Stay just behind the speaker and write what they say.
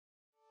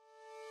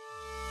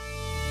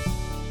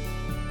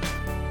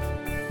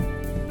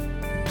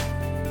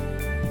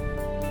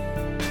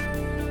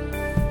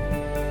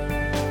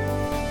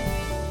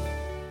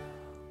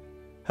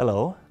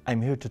Hello,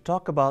 I'm here to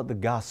talk about the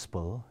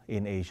gospel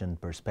in Asian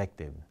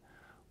perspective.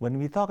 When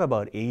we talk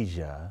about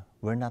Asia,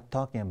 we're not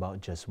talking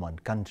about just one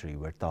country.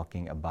 We're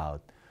talking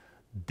about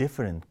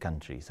different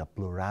countries, a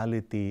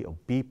plurality of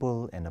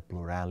people and a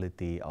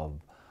plurality of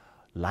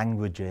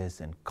languages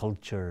and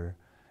culture,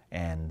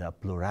 and a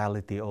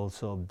plurality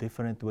also of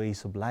different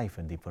ways of life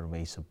and different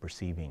ways of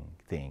perceiving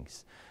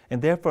things.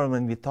 And therefore,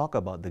 when we talk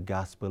about the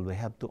gospel, we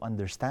have to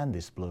understand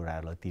this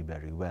plurality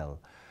very well.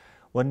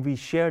 When we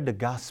share the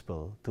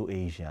gospel to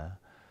Asia,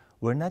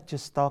 we're not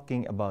just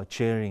talking about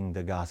sharing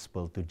the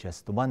gospel to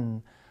just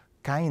one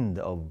kind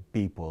of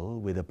people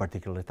with a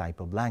particular type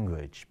of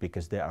language,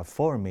 because there are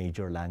 4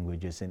 major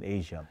languages in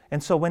Asia.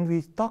 And so when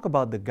we talk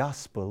about the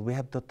gospel, we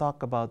have to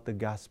talk about the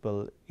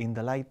gospel in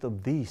the light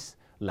of these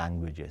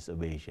languages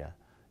of Asia.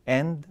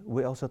 And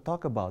we also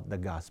talk about the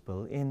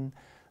gospel in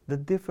the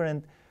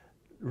different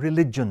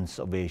religions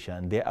of Asia.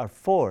 And there are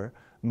 4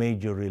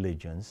 major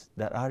religions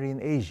that are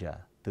in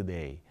Asia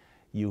today.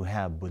 You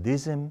have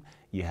Buddhism,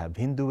 you have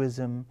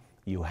Hinduism,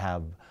 you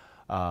have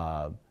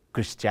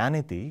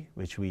Christianity,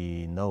 which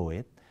we know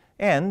it,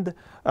 and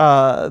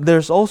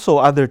there's also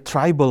other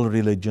tribal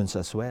religions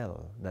as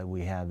well that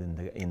we have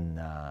in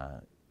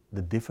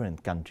the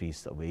different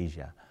countries of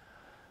Asia.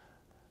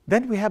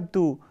 Then we have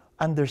to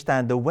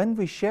understand that when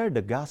we share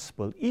the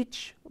gospel,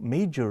 each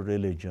major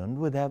religion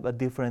would have a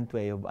different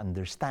way of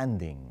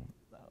understanding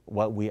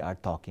what we are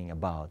talking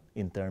about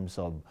in terms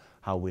of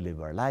how we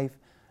live our life,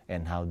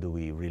 and how do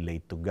we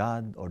relate to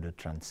God or the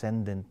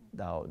transcendent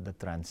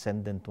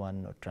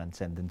one or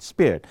transcendent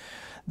spirit.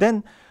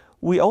 Then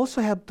we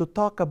also have to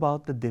talk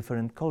about the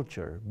different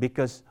culture,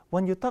 because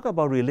when you talk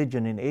about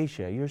religion in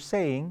Asia, you're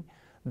saying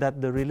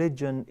that the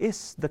religion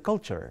is the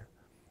culture,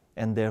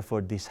 and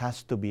therefore this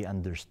has to be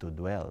understood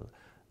well.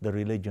 The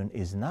religion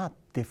is not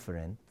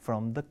different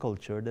from the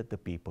culture that the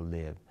people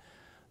live.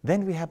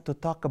 Then we have to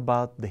talk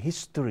about the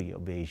history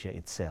of Asia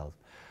itself.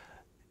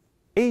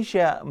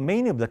 Asia,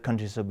 many of the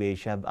countries of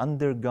Asia have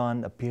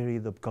undergone a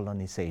period of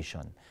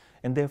colonization,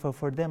 and therefore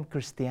for them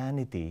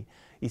Christianity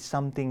is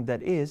something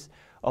that is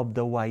of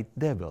the white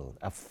devil,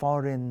 a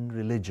foreign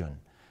religion,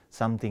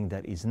 something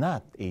that is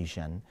not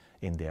Asian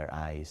in their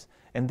eyes.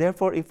 And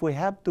therefore if we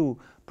have to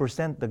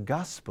present the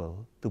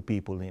gospel to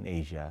people in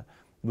Asia,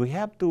 we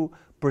have to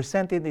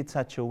present it in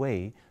such a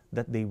way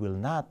that they will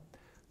not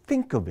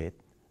think of it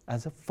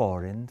as a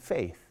foreign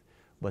faith,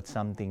 but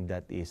something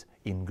that is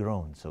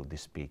ingrown, so to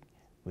speak,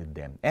 with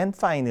them. And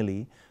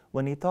finally,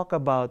 when we talk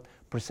about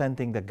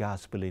presenting the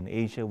gospel in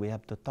Asia, we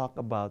have to talk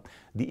about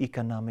the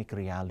economic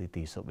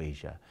realities of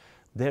Asia.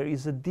 There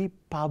is a deep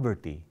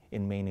poverty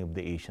in many of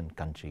the Asian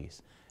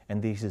countries,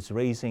 and this is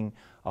raising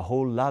a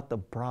whole lot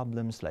of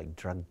problems like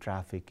drug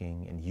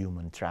trafficking and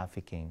human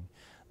trafficking.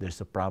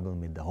 There's a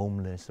problem with the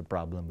homeless, a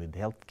problem with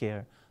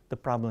healthcare, the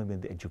problem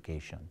with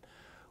education.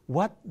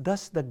 What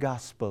does the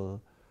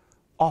gospel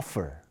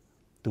offer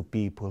to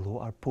people who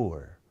are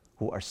poor,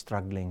 who are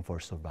struggling for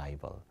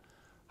survival?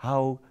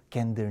 How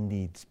can their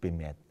needs be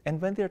met?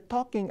 And when they're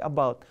talking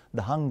about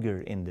the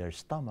hunger in their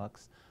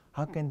stomachs,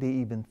 how can they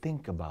even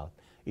think about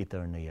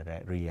eternal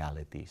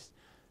realities?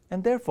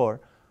 And therefore,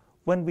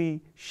 when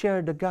we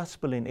share the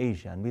gospel in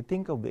Asia, and we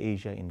think of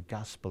Asia in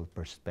gospel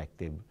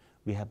perspective,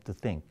 we have to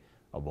think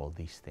of all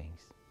these things.